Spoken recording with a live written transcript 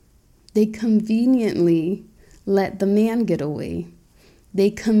They conveniently let the man get away. They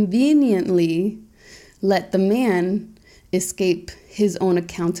conveniently let the man escape his own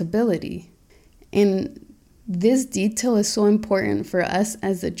accountability. And this detail is so important for us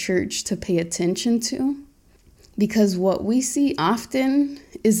as a church to pay attention to, because what we see often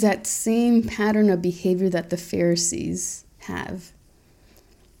is that same pattern of behavior that the Pharisees have.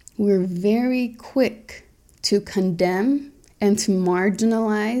 We're very quick to condemn and to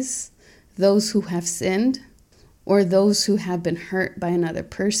marginalize those who have sinned, or those who have been hurt by another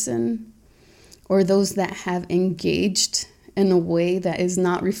person, or those that have engaged in a way that is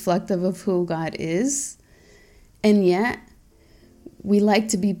not reflective of who God is. And yet, we like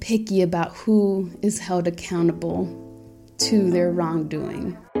to be picky about who is held accountable to their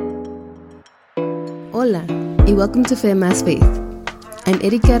wrongdoing. Hola, y welcome to Fe Más Faith. I'm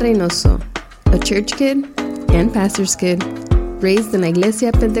Erika Reynoso, a church kid and pastor's kid raised in la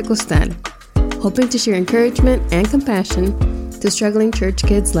Iglesia Pentecostal, hoping to share encouragement and compassion to struggling church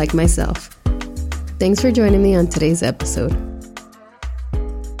kids like myself. Thanks for joining me on today's episode.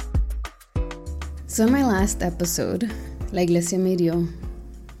 So in my last episode, La Iglesia Me Dio,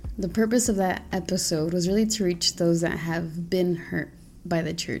 the purpose of that episode was really to reach those that have been hurt by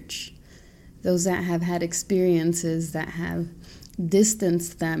the church, those that have had experiences that have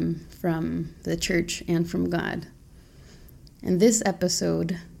distanced them from the church and from God. In this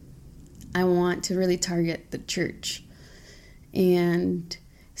episode, I want to really target the church and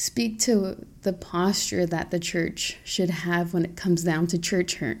speak to the posture that the church should have when it comes down to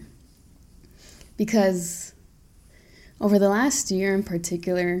church hurt. Because over the last year in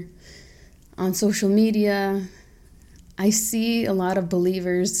particular, on social media, I see a lot of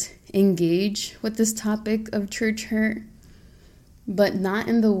believers engage with this topic of church hurt, but not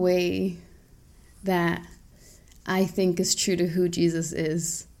in the way that I think is true to who Jesus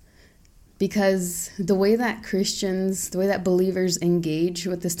is. Because the way that Christians, the way that believers engage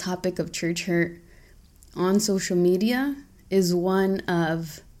with this topic of church hurt on social media is one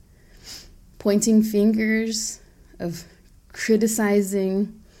of pointing fingers, of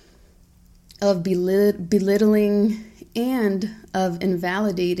criticizing, of belittling, and of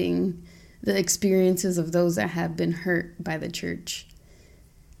invalidating the experiences of those that have been hurt by the church.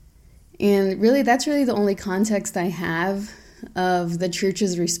 And really, that's really the only context I have of the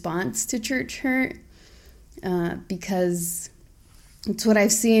church's response to church hurt, because it's what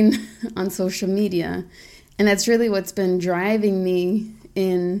I've seen on social media. And that's really what's been driving me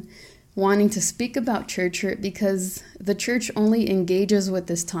in wanting to speak about church hurt, because the church only engages with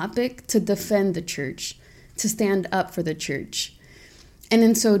this topic to defend the church, to stand up for the church. And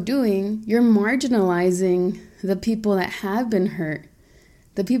in so doing, you're marginalizing the people that have been hurt.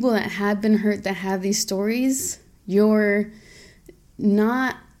 The people that have been hurt, that have these stories, you're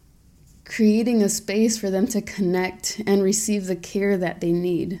not creating a space for them to connect and receive the care that they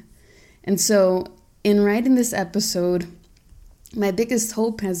need. And so in writing this episode, my biggest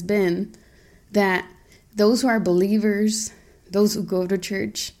hope has been that those who are believers, those who go to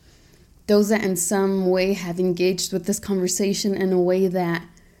church, those that in some way have engaged with this conversation in a way that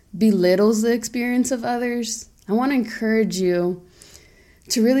belittles the experience of others, I want to encourage you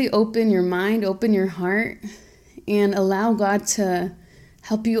to really open your mind, open your heart, and allow God to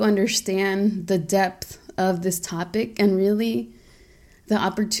help you understand the depth of this topic and really the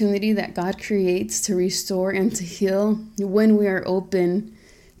opportunity that God creates to restore and to heal when we are open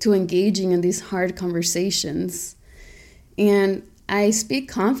to engaging in these hard conversations. And I speak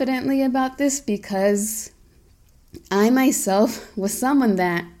confidently about this because I myself was someone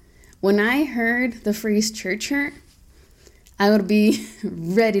that when I heard the phrase church hurt, I would be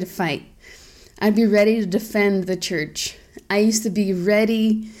ready to fight. I'd be ready to defend the church. I used to be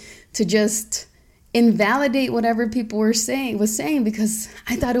ready to just invalidate whatever people was saying because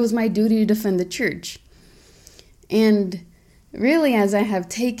I thought it was my duty to defend the church. And really, as I have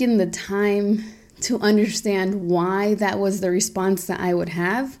taken the time to understand why that was the response that I would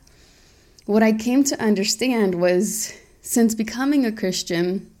have, what I came to understand was, since becoming a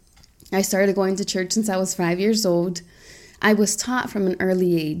Christian, I started going to church since I was 5 years old. I was taught from an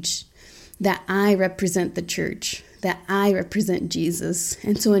early age that I represent the church, that I represent Jesus.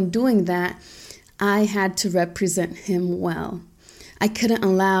 And so in doing that, I had to represent him well. I couldn't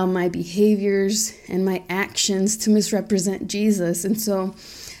allow my behaviors and my actions to misrepresent Jesus. And so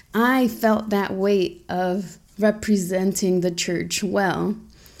I felt that weight of representing the church well.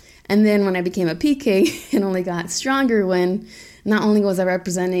 And then when I became a PK, it only got stronger when not only was I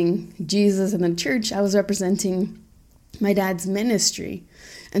representing Jesus and the church, I was representing my dad's ministry.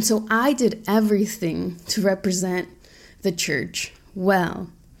 And so I did everything to represent the church well.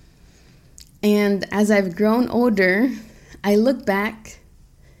 And as I've grown older, I look back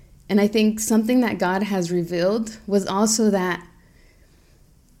and I think something that God has revealed was also that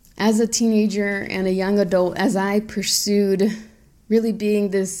as a teenager and a young adult, as I pursued really being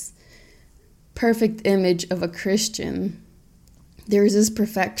this perfect image of a Christian, there was this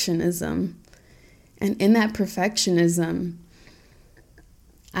perfectionism. And in that perfectionism,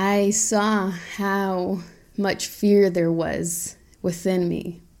 I saw how much fear there was within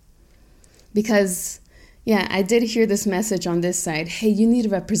me. Because, yeah, I did hear this message on this side. Hey, you need to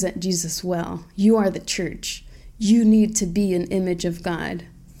represent Jesus well. You are the church. You need to be an image of God.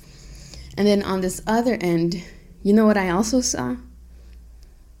 And then on this other end, you know what I also saw?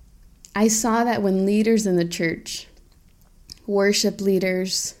 I saw that when leaders in the church, worship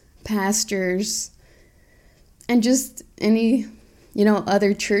leaders, pastors, and just any,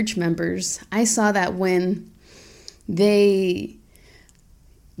 other church members, I saw that when they,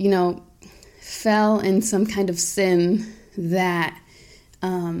 fell in some kind of sin that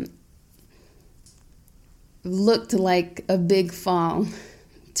looked like a big fall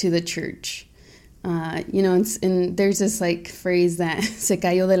to the church. And there's this phrase that se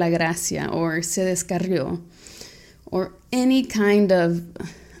cayó de la gracia or se descarrió, or any kind of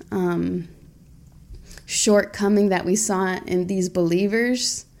shortcoming that we saw in these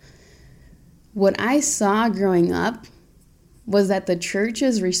believers. What I saw growing up was that the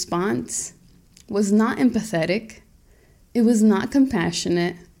church's response was not empathetic. It was not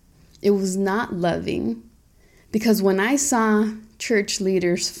compassionate. It was not loving. Because when I saw church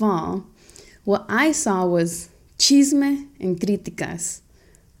leaders fall, what I saw was chisme and críticas,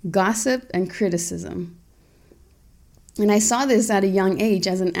 gossip and criticism. And I saw this at a young age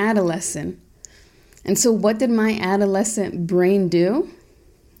as an adolescent. And so what did my adolescent brain do?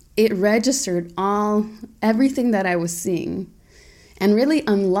 It registered everything that I was seeing and really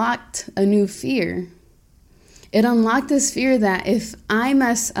unlocked a new fear. It unlocked this fear that if I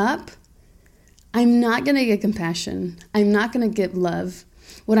mess up, I'm not going to get compassion. I'm not going to get love.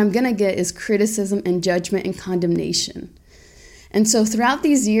 What I'm going to get is criticism and judgment and condemnation. And so throughout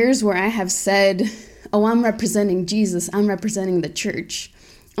these years where I have said, oh, I'm representing Jesus, I'm representing the church,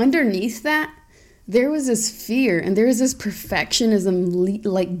 underneath that, there was this fear and there was this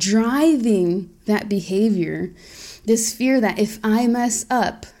perfectionism driving that behavior. This fear that if I mess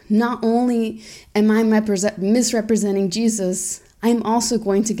up, not only am I misrepresenting Jesus, I'm also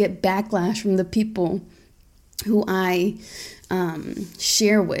going to get backlash from the people who I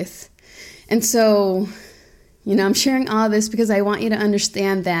share with. And so, I'm sharing all this because I want you to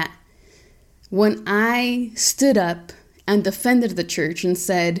understand that when I stood up and defended the church and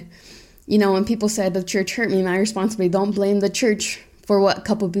said, when people said the church hurt me, my response would be, don't blame the church for what a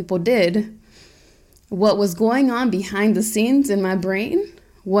couple people did. What was going on behind the scenes in my brain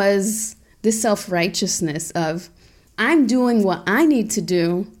was this self-righteousness of, I'm doing what I need to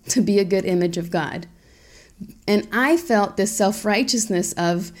do to be a good image of God. And I felt this self-righteousness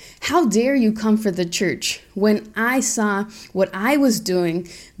of, how dare you come for the church when I saw what I was doing,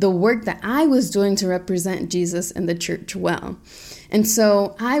 the work that I was doing to represent Jesus and the church well. And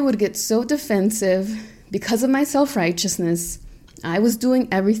so I would get so defensive because of my self-righteousness. I was doing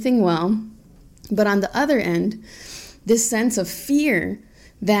everything well. But on the other end, this sense of fear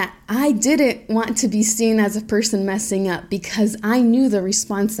that I didn't want to be seen as a person messing up because I knew the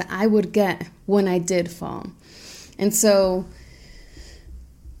response that I would get when I did fall. And so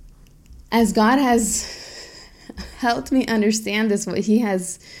as God has helped me understand this, what he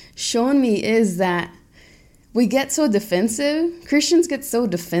has shown me is that we get so defensive. Christians get so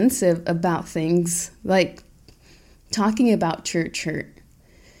defensive about things like talking about church hurt.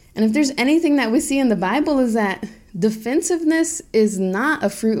 And if there's anything that we see in the Bible is that defensiveness is not a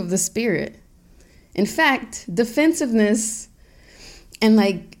fruit of the Spirit. In fact, defensiveness and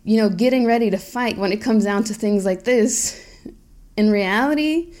getting ready to fight when it comes down to things like this, in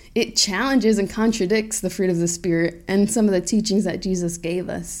reality, it challenges and contradicts the fruit of the Spirit and some of the teachings that Jesus gave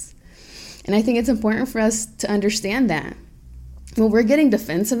us. And I think it's important for us to understand that when we're getting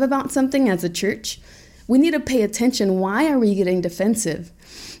defensive about something as a church, we need to pay attention. Why are we getting defensive?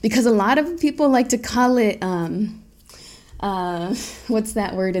 Because a lot of people like to call it, what's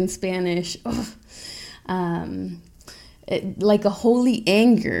that word in Spanish? Like a holy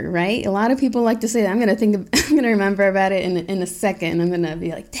anger, right? A lot of people like to say that. I'm going to remember about it in a second. I'm going to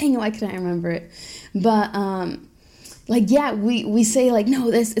be like, dang, why can't I remember it? But we say no,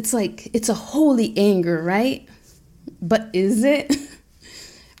 it's a holy anger, right? But is it?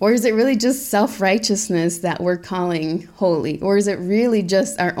 Or is it really just self-righteousness that we're calling holy? Or is it really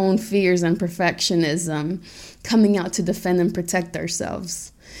just our own fears and perfectionism coming out to defend and protect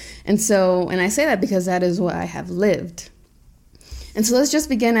ourselves? And I say that because that is what I have lived. And so let's just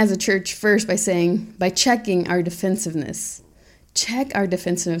begin as a church first by checking our defensiveness. Check our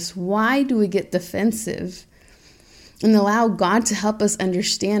defensiveness. Why do we get defensive? And allow God to help us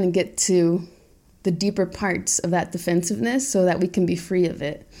understand and get to the deeper parts of that defensiveness so that we can be free of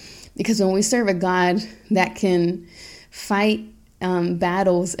it. Because when we serve a God that can fight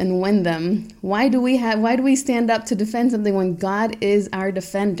battles and win them, why do we stand up to defend something when God is our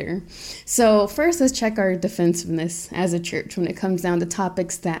defender? So first, let's check our defensiveness as a church when it comes down to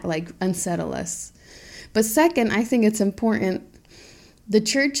topics that unsettle us. But second, I think it's important. The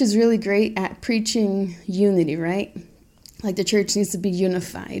church is really great at preaching unity, right? The church needs to be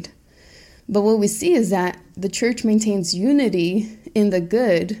unified. But what we see is that the church maintains unity in the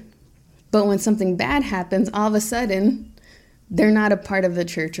good, but when something bad happens, all of a sudden, they're not a part of the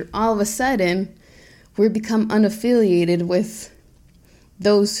church, or all of a sudden, we become unaffiliated with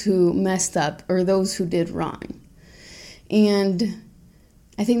those who messed up or those who did wrong. And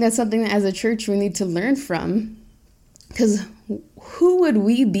I think that's something that as a church we need to learn from, because who would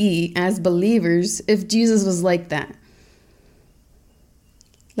we be as believers if Jesus was like that?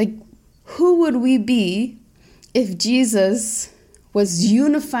 Who would we be if Jesus was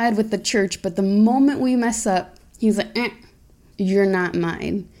unified with the church, but the moment we mess up, he's like, you're not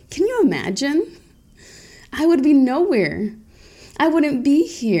mine. Can you imagine? I would be nowhere. I wouldn't be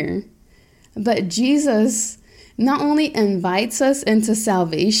here. But Jesus not only invites us into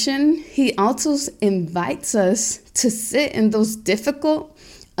salvation, he also invites us to sit in those difficult,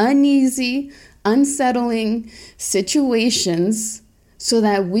 uneasy, unsettling situations so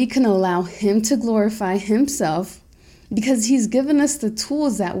that we can allow him to glorify himself, because he's given us the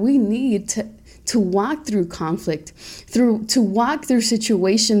tools that we need to walk through conflict, to walk through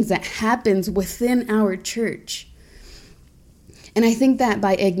situations that happens within our church. And I think that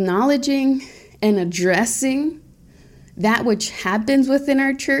by acknowledging and addressing that which happens within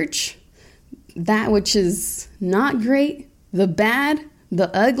our church, that which is not great, the bad, the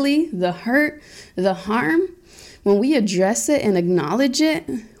ugly, the hurt, the harm, when we address it and acknowledge it,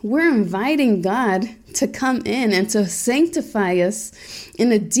 we're inviting God to come in and to sanctify us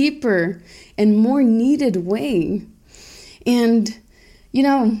in a deeper and more needed way. And,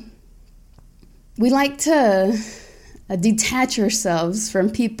 we like to detach ourselves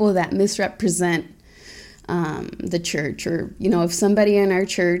from people that misrepresent the church, or, if somebody in our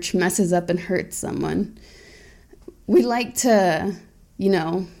church messes up and hurts someone, we like to,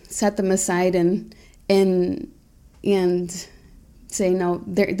 set them aside and say, no,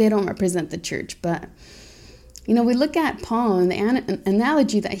 they don't represent the church. But, we look at Paul, and the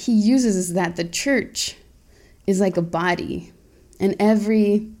analogy that he uses is that the church is like a body, and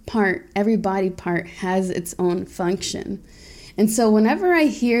every body part has its own function. And so whenever I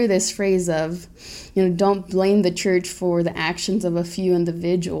hear this phrase of, don't blame the church for the actions of a few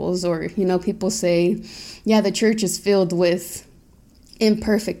individuals, or, people say, yeah, the church is filled with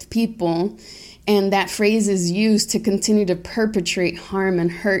imperfect people, and that phrase is used to continue to perpetrate harm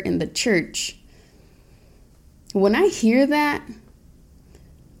and hurt in the church. When I hear that,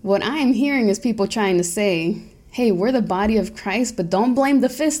 what I am hearing is people trying to say, hey, we're the body of Christ, but don't blame the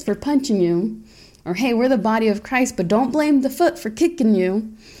fist for punching you. Or, hey, we're the body of Christ, but don't blame the foot for kicking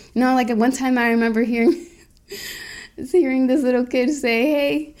you. At one time I remember hearing this little kid say,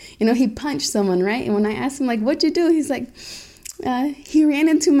 hey, he punched someone, right? And when I asked him, what'd you do? He's like, he ran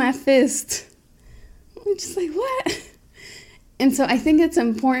into my fist. I'm just like, what? And so I think it's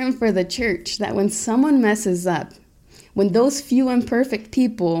important for the church that when someone messes up, when those few imperfect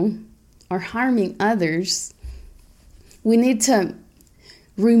people are harming others, we need to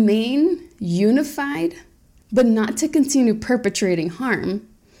remain unified, but not to continue perpetrating harm,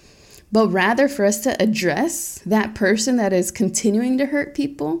 but rather for us to address that person that is continuing to hurt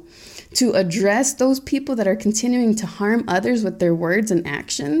people, to address those people that are continuing to harm others with their words and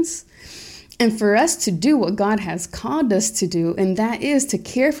actions, and for us to do what God has called us to do, and that is to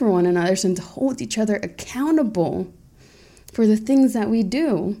care for one another and to hold each other accountable for the things that we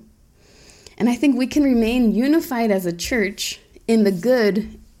do. And I think we can remain unified as a church in the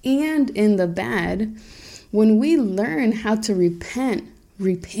good and in the bad when we learn how to repent,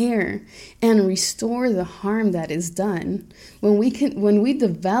 repair, and restore the harm that is done. When we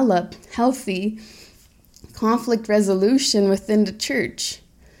develop healthy conflict resolution within the church.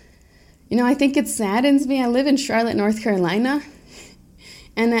 I think it saddens me. I live in Charlotte, North Carolina,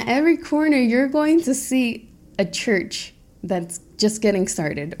 and at every corner you're going to see a church that's just getting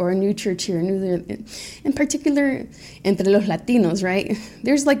started, or a new church here, in particular, entre los Latinos, right?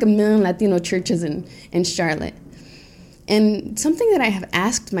 There's 1 million Latino churches in Charlotte. And something that I have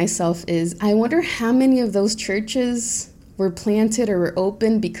asked myself is, I wonder how many of those churches were planted or were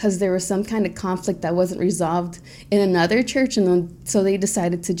open because there was some kind of conflict that wasn't resolved in another church, and then, so they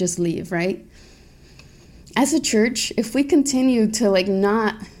decided to just leave, right? As a church, if we continue to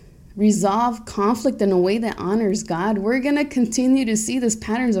not resolve conflict in a way that honors God, we're going to continue to see these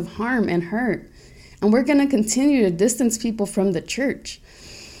patterns of harm and hurt. And we're going to continue to distance people from the church.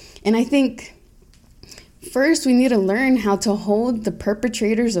 And I think first we need to learn how to hold the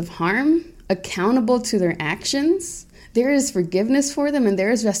perpetrators of harm accountable to their actions. There is forgiveness for them and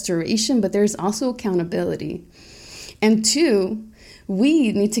there is restoration, but there's also accountability. And two,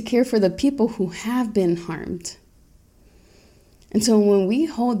 we need to care for the people who have been harmed. And so when we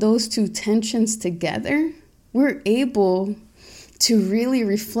hold those two tensions together, we're able to really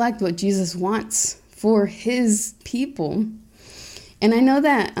reflect what Jesus wants for his people. And I know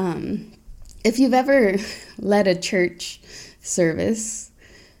that if you've ever led a church service,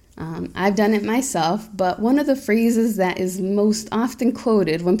 I've done it myself, but one of the phrases that is most often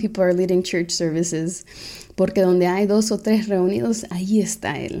quoted when people are leading church services, porque donde hay dos o tres reunidos, allí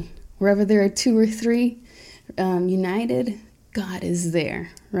está él. Wherever there are two or three united, God is there,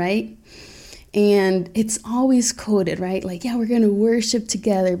 right? And it's always quoted, right? We're going to worship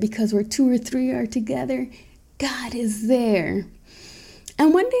together because where two or three are together, God is there.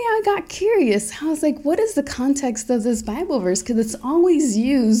 And one day I got curious. I was like, what is the context of this Bible verse? Because it's always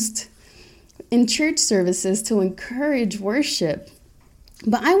used in church services to encourage worship.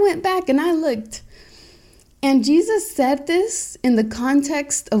 But I went back and I looked, and Jesus said this in the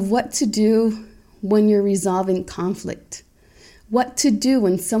context of what to do when you're resolving conflict. What to do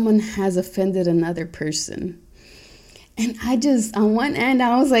when someone has offended another person. And on one end,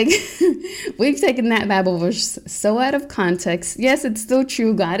 I was like, we've taken that Bible verse so out of context. Yes, it's still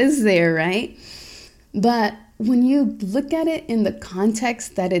true. God is there, right? But when you look at it in the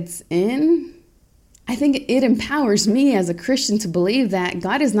context that it's in, I think it empowers me as a Christian to believe that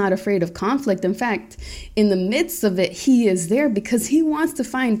God is not afraid of conflict. In fact, in the midst of it, he is there because he wants to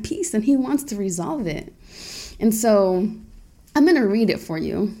find peace and he wants to resolve it. And so I'm going to read it for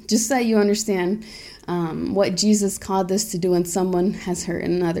you, just so you understand what Jesus called us to do when someone has hurt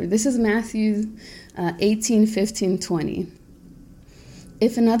another. This is Matthew 18:15-20.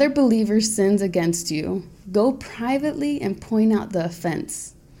 If another believer sins against you, go privately and point out the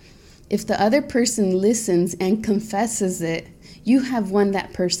offense. If the other person listens and confesses it, you have won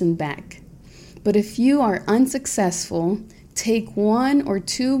that person back. But if you are unsuccessful, take one or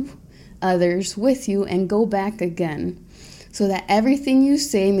two others with you and go back again, so that everything you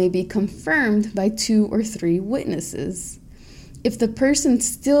say may be confirmed by 2 or 3 witnesses. If the person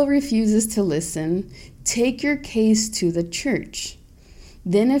still refuses to listen, take your case to the church.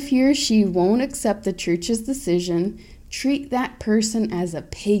 Then if he or she won't accept the church's decision, treat that person as a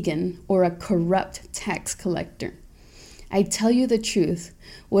pagan or a corrupt tax collector. I tell you the truth,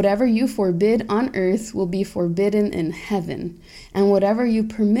 whatever you forbid on earth will be forbidden in heaven, and whatever you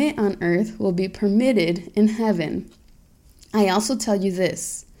permit on earth will be permitted in heaven. I also tell you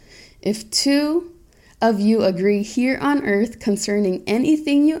this, if 2 of you agree here on earth concerning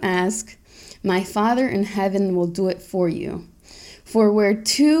anything you ask, my Father in heaven will do it for you. For where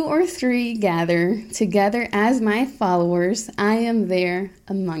 2 or 3 gather together as my followers, I am there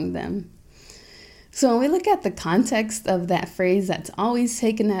among them. So when we look at the context of that phrase that's always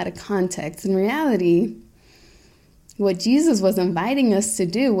taken out of context, in reality, what Jesus was inviting us to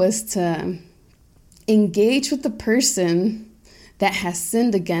do was to engage with the person that has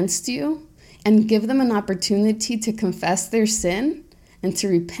sinned against you and give them an opportunity to confess their sin and to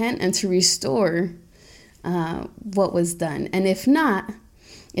repent and to restore what was done. And if not,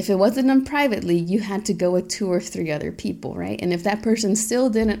 if it wasn't done privately, you had to go with 2 or 3 other people, right? And if that person still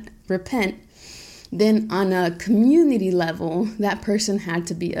didn't repent, then on a community level, that person had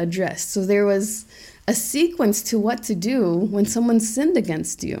to be addressed. So there was a sequence to what to do when someone sinned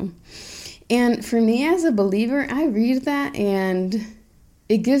against you. And for me as a believer, I read that and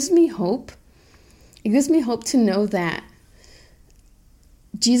it gives me hope. It gives me hope to know that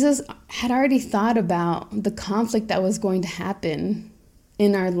Jesus had already thought about the conflict that was going to happen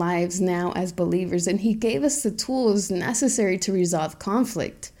in our lives now as believers. And he gave us the tools necessary to resolve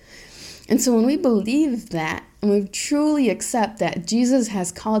conflict. And so when we believe that, and we truly accept that Jesus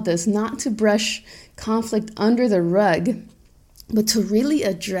has called us not to brush conflict under the rug, but to really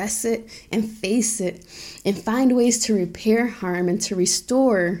address it and face it and find ways to repair harm and to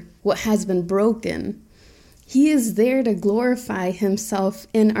restore what has been broken. He is there to glorify himself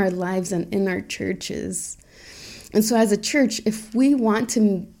in our lives and in our churches. And so as a church, if we want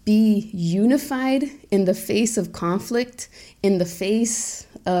to be unified in the face of conflict, in the face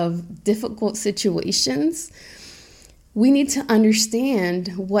of difficult situations, we need to understand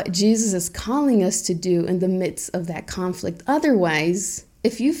what Jesus is calling us to do in the midst of that conflict. Otherwise,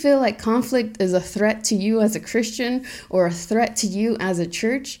 if you feel like conflict is a threat to you as a Christian or a threat to you as a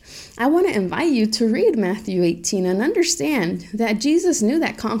church, I want to invite you to read Matthew 18 and understand that Jesus knew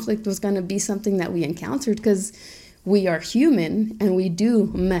that conflict was going to be something that we encountered because we are human and we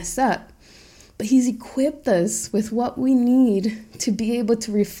do mess up. But he's equipped us with what we need to be able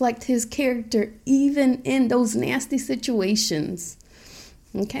to reflect his character even in those nasty situations.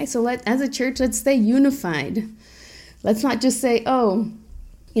 Okay, so as a church, let's stay unified. Let's not just say, don't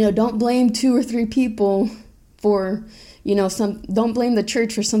blame 2 or 3 people for, don't blame the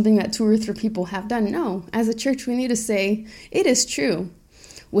church for something that 2 or 3 people have done. No, as a church, we need to say, it is true.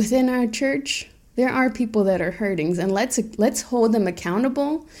 Within our church, there are people that are hurting, and let's hold them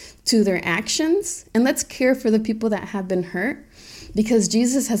accountable to their actions, and let's care for the people that have been hurt, because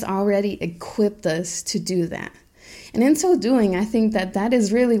Jesus has already equipped us to do that. And in so doing, I think that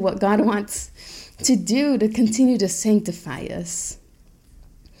is really what God wants to do to continue to sanctify us.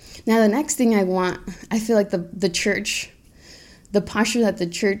 Now, the next thing I feel like the church, the posture that the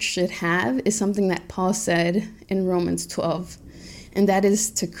church should have is something that Paul said in Romans 12, and that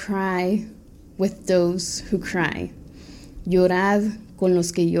is to cry with those who cry. Llorad con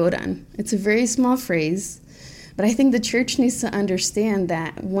los que lloran. It's a very small phrase, but I think the church needs to understand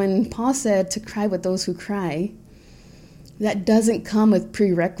that when Paul said to cry with those who cry, that doesn't come with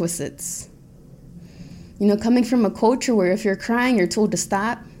prerequisites. Coming from a culture where if you're crying, you're told to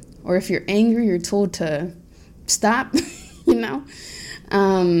stop, or if you're angry, you're told to stop, in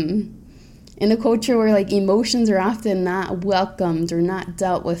a culture where emotions are often not welcomed or not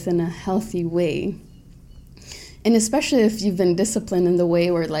dealt with in a healthy way. And especially if you've been disciplined in the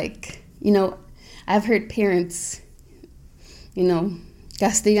way where I've heard parents,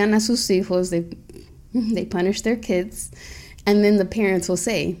 castigan a sus hijos, they punish their kids, and then the parents will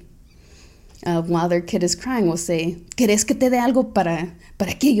say, while their kid is crying, will say, ¿Quieres que te dé algo para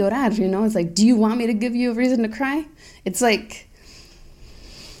qué llorar? It's like, do you want me to give you a reason to cry? It's like,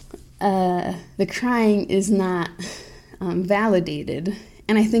 the crying is not validated.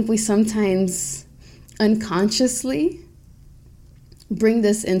 And I think we sometimes unconsciously bring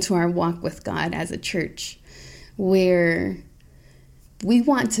this into our walk with God as a church, where we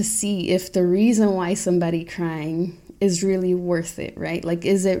want to see if the reason why somebody crying is really worth it, right?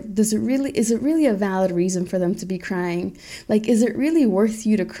 Is it really a valid reason for them to be crying? Is it really worth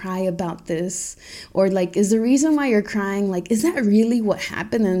you to cry about this? Or is the reason why you're crying, is that really what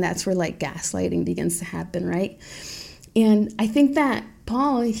happened? And that's where gaslighting begins to happen, right? And I think that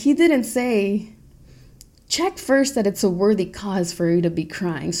Paul, he didn't say, check first that it's a worthy cause for you to be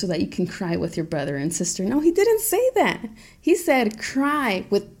crying so that you can cry with your brother and sister. No, he didn't say that. He said, cry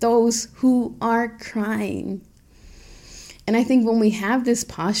with those who are crying. And I think when we have this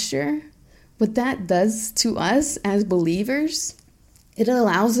posture, what that does to us as believers, it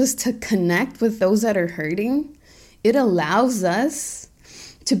allows us to connect with those that are hurting. It allows us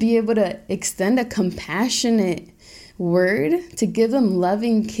to be able to extend a compassionate word, to give them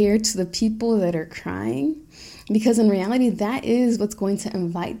loving care to the people that are crying. Because in reality, that is what's going to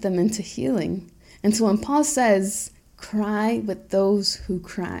invite them into healing. And so when Paul says, cry with those who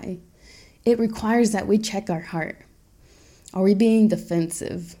cry, it requires that we check our heart. Are we being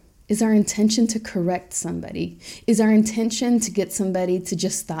defensive? Is our intention to correct somebody? Is our intention to get somebody to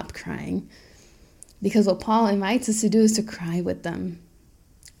just stop crying? Because what Paul invites us to do is to cry with them.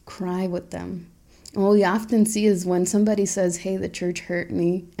 Cry with them. And what we often see is when somebody says, hey, the church hurt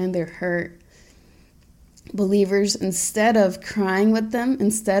me, and they're hurt, believers, instead of crying with them,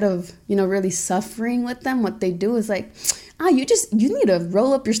 instead of, really suffering with them, what they do is you need to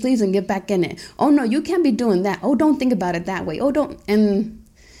roll up your sleeves and get back in it. Oh, no, you can't be doing that. Oh, don't think about it that way. Oh, don't. And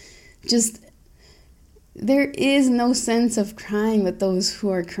just, there is no sense of crying with those who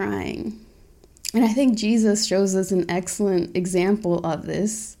are crying. And I think Jesus shows us an excellent example of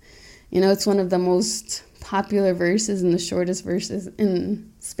this. It's one of the most popular verses and the shortest verses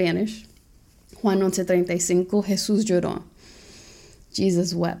in Spanish. Juan 11:35, Jesús lloró.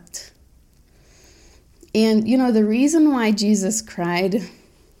 Jesus wept. And, the reason why Jesus cried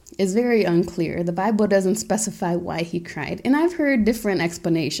is very unclear. The Bible doesn't specify why he cried. And I've heard different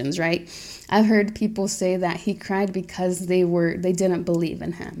explanations, right? I've heard people say that he cried because they didn't believe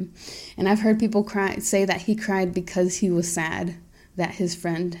in him. And I've heard people say that he cried because he was sad that his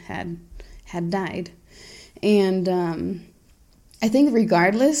friend had died. And I think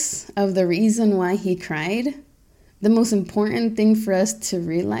regardless of the reason why he cried, the most important thing for us to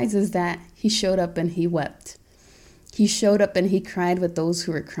realize is that he showed up and he wept. He showed up and he cried with those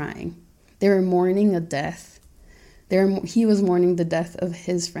who were crying. They were mourning a death. He was mourning the death of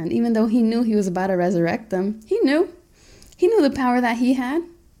his friend. Even though he knew he was about to resurrect them, he knew the power that he had,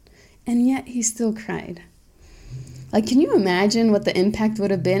 and yet he still cried. Like, can you imagine what the impact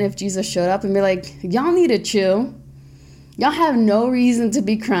would have been if Jesus showed up and be like, y'all need to chill. Y'all have no reason to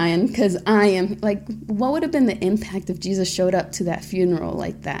be crying because I am. Like, what would have been the impact if Jesus showed up to that funeral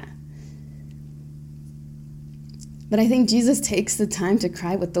like that? But I think Jesus takes the time to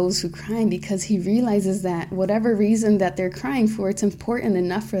cry with those who cry because he realizes that whatever reason that they're crying for, it's important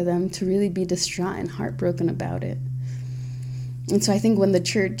enough for them to really be distraught and heartbroken about it. And so I think when the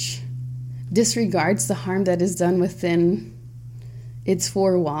church disregards the harm that is done within its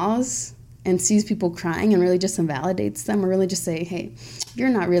four walls and sees people crying and really just invalidates them, or really just say, hey, you're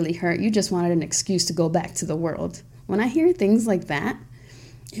not really hurt. You just wanted an excuse to go back to the world. When I hear things like that,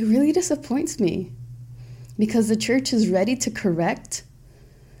 it really disappoints me because the church is ready to correct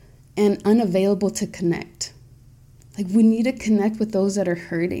and unavailable to connect. Like, we need to connect with those that are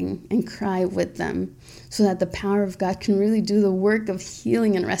hurting and cry with them so that the power of God can really do the work of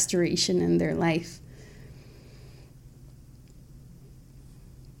healing and restoration in their life.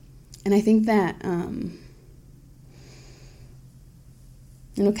 And I think that, kind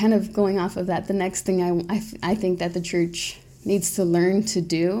of going off of that, the next thing I think that the church needs to learn to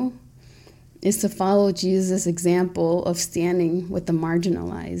do is to follow Jesus' example of standing with the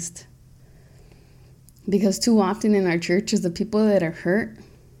marginalized. Because too often in our churches, the people that are hurt,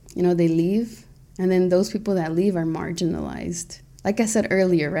 they leave. And then those people that leave are marginalized. Like I said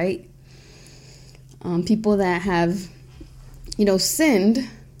earlier, right? People that have, sinned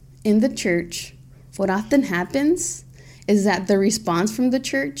in the church, what often happens is that the response from the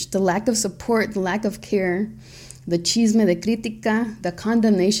church, the lack of support, the lack of care, the chisme de crítica, the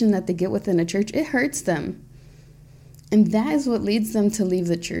condemnation that they get within a church, it hurts them. And that is what leads them to leave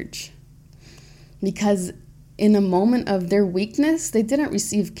the church. Because in a moment of their weakness, they didn't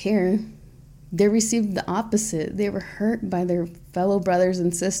receive care. They received the opposite. They were hurt by their fellow brothers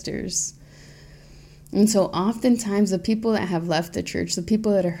and sisters. And so oftentimes the people that have left the church, the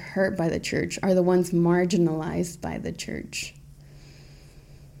people that are hurt by the church, are the ones marginalized by the church.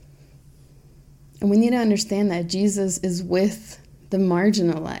 And we need to understand that Jesus is with the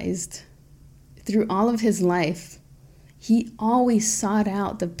marginalized. Through all of his life, he always sought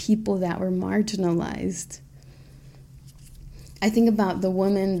out the people that were marginalized. I think about the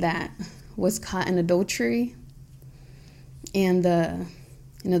woman that was caught in adultery, and the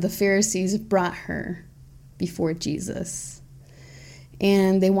Pharisees brought her before Jesus.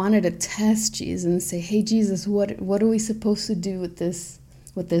 And they wanted to test Jesus and say, hey, Jesus, what are we supposed to do with this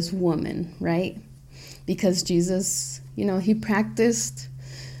woman, right? Because Jesus, he practiced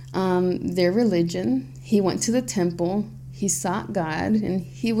their religion. He went to the temple. He sought God, and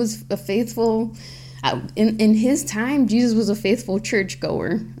he was a faithful. In his time, Jesus was a faithful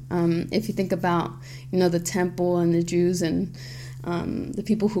churchgoer. If you think about, the temple and the Jews and the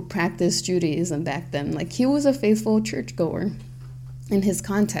people who practiced Judaism back then, like, he was a faithful churchgoer in his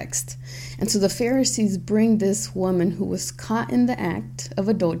context. And so the Pharisees bring this woman who was caught in the act of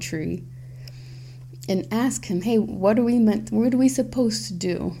adultery and ask him, hey, what are we supposed to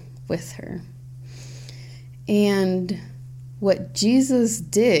do with her? And what Jesus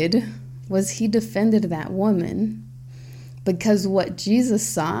did was he defended that woman, because what Jesus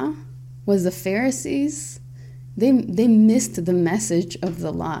saw was the Pharisees, they missed the message of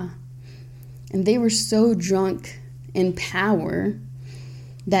the law. And they were so drunk in power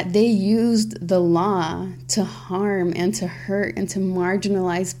that they used the law to harm and to hurt and to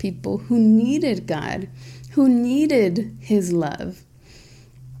marginalize people who needed God, who needed his love.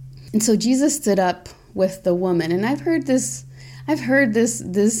 And so Jesus stood up with the woman. And I've heard this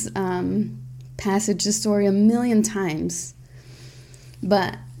passage, this story, a million times.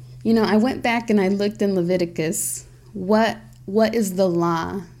 But, I went back and I looked in Leviticus, what is the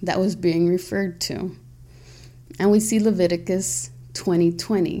law that was being referred to? And we see Leviticus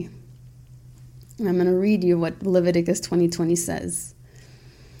 20:20. And I'm going to read you what Leviticus 20:20 says.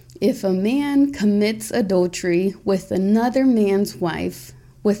 If a man commits adultery with another man's wife,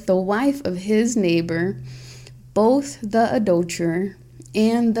 with the wife of his neighbor, both the adulterer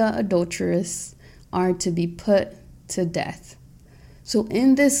and the adulteress are to be put to death. So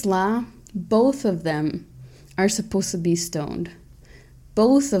in this law, both of them are supposed to be stoned.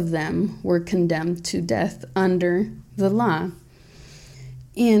 Both of them were condemned to death under the law.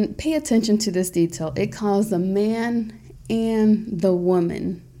 And pay attention to this detail. It calls the man and the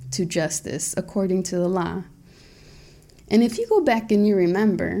woman to justice according to the law. And if you go back and you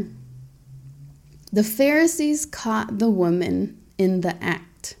remember, the Pharisees caught the woman in the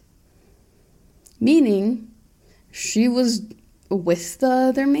act, meaning she was with the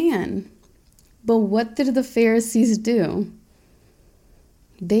other man. But what did the Pharisees do?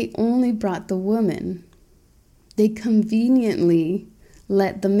 They only brought the woman. They conveniently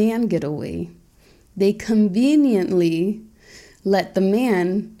let the man get away. They conveniently let the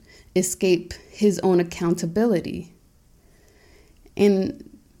man escape his own accountability.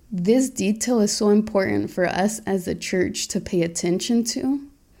 And this detail is so important for us as a church to pay attention to,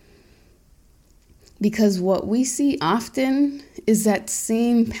 because what we see often is that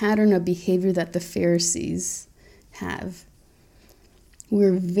same pattern of behavior that the Pharisees have.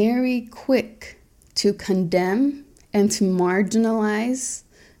 We're very quick to condemn and to marginalize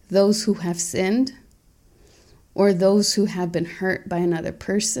those who have sinned, or those who have been hurt by another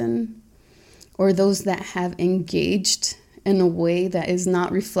person, or those that have engaged in a way that is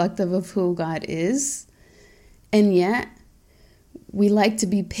not reflective of who God is. And yet, we like to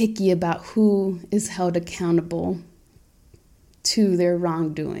be picky about who is held accountable to their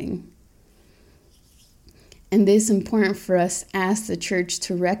wrongdoing. And this is important for us as the church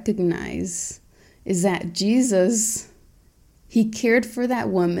to recognize, is that Jesus, he cared for that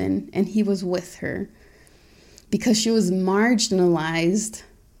woman and he was with her because she was marginalized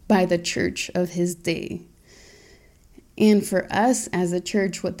by the church of his day. And for us as a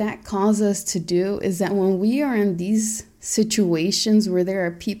church, what that calls us to do is that when we are in these situations where there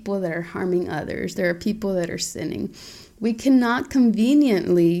are people that are harming others, there are people that are sinning, we cannot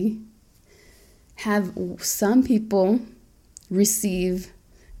conveniently have some people receive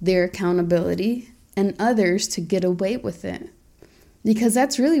their accountability and others to get away with it. Because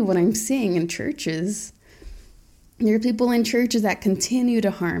that's really what I'm seeing in churches. There are people in churches that continue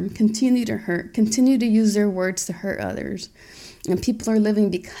to harm, continue to hurt, continue to use their words to hurt others. And people are living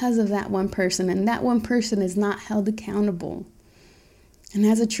because of that one person, and that one person is not held accountable. And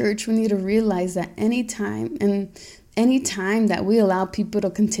as a church, we need to realize that anytime that we allow people to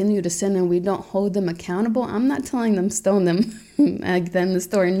continue to sin and we don't hold them accountable, I'm not telling them stone them like then the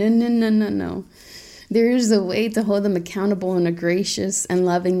story. No. There is a way to hold them accountable in a gracious and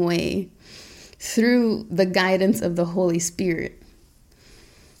loving way through the guidance of the Holy Spirit.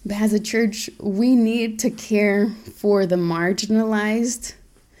 But as a church, we need to care for the marginalized,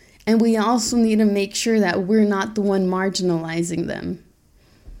 and we also need to make sure that we're not the one marginalizing them.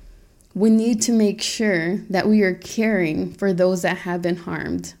 We need to make sure that we are caring for those that have been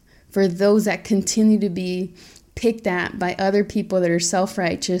harmed, for those that continue to be picked at by other people that are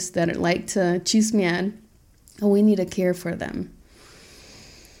self-righteous, that like to chismear, and we need to care for them.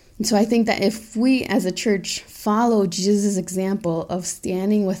 And so I think that if we as a church follow Jesus' example of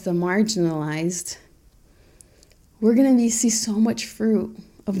standing with the marginalized, we're going to see so much fruit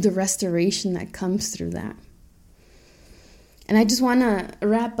of the restoration that comes through that. And I just want to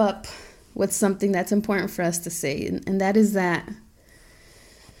wrap up with something that's important for us to say, and that is that,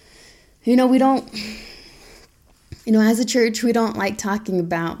 as a church, we don't like talking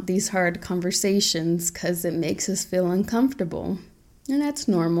about these hard conversations because it makes us feel uncomfortable, and that's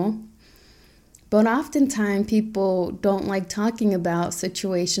normal. But oftentimes people don't like talking about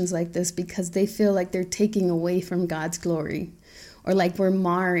situations like this because they feel like they're taking away from God's glory, or like we're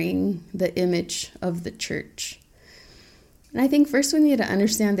marring the image of the church. And I think first we need to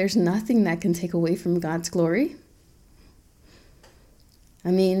understand there's nothing that can take away from God's glory.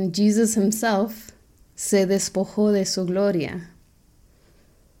 I mean, Jesus himself se despojó de su gloria.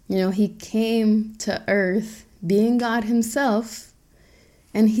 He came to earth being God himself,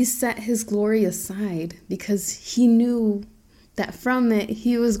 and he set his glory aside because he knew that from it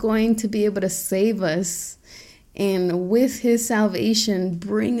he was going to be able to save us, and with his salvation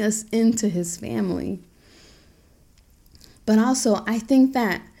bring us into his family. But also, I think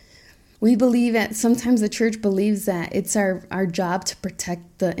that we believe that sometimes the church believes that it's our job to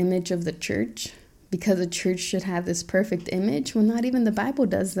protect the image of the church because the church should have this perfect image. Well, not even the Bible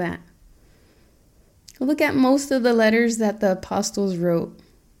does that. Look at most of the letters that the apostles wrote.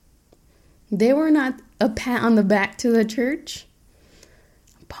 They were not a pat on the back to the church.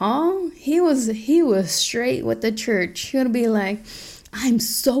 Paul, he was straight with the church. He would be like, I'm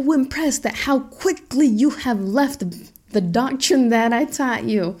so impressed at how quickly you have left the doctrine that I taught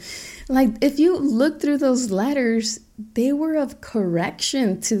you. Like, if you look through those letters, they were of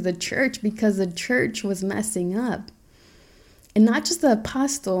correction to the church because the church was messing up. And not just the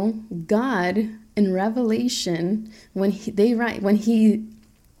apostle, God in Revelation, when he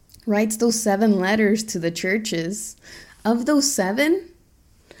writes those 7 letters to the churches, of those 7,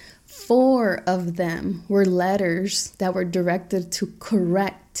 4 of them were letters that were directed to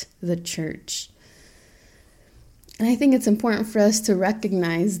correct the church. And I think it's important for us to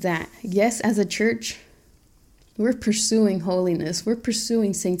recognize that, yes, as a church, we're pursuing holiness. We're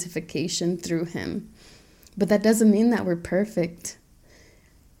pursuing sanctification through Him. But that doesn't mean that we're perfect.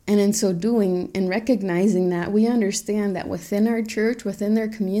 And in so doing and recognizing that, we understand that within our church, within our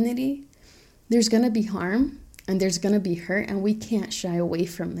community, there's going to be harm and there's going to be hurt, and we can't shy away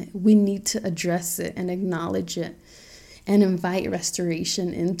from it. We need to address it and acknowledge it and invite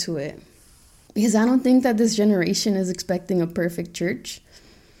restoration into it. Because I don't think that this generation is expecting a perfect church.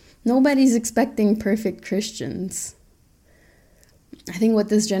 Nobody's expecting perfect Christians. I think what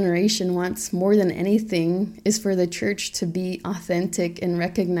this generation wants more than anything is for the church to be authentic in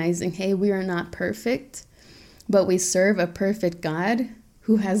recognizing, hey, we are not perfect, but we serve a perfect God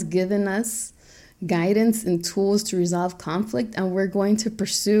who has given us guidance and tools to resolve conflict, and we're going to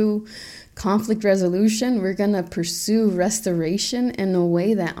pursue conflict resolution. We're going to pursue restoration in a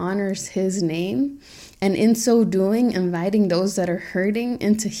way that honors His name. And in so doing, inviting those that are hurting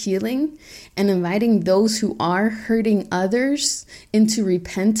into healing and inviting those who are hurting others into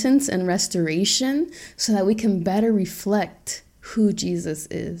repentance and restoration so that we can better reflect who Jesus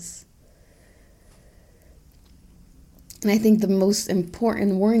is. And I think the most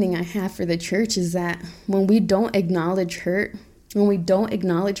important warning I have for the church is that when we don't acknowledge hurt, when we don't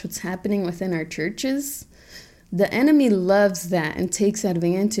acknowledge what's happening within our churches, the enemy loves that and takes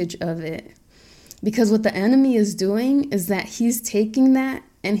advantage of it. Because what the enemy is doing is that he's taking that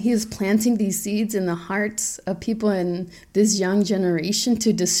and he is planting these seeds in the hearts of people in this young generation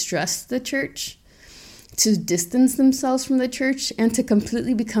to distrust the church, to distance themselves from the church, and to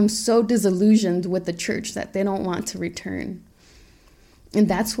completely become so disillusioned with the church that they don't want to return. And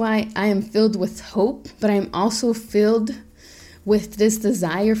that's why I am filled with hope, but I'm also filled with this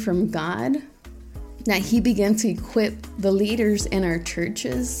desire from God that He began to equip the leaders in our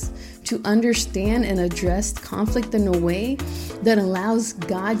churches to understand and address conflict in a way that allows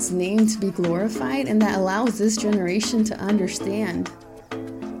God's name to be glorified and that allows this generation to understand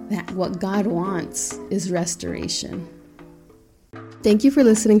that what God wants is restoration. Thank you for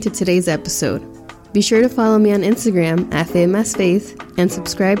listening to today's episode. Be sure to follow me on Instagram at FeMasFaith and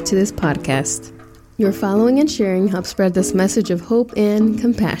subscribe to this podcast. Your following and sharing help spread this message of hope and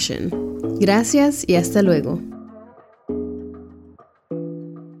compassion. Gracias y hasta luego.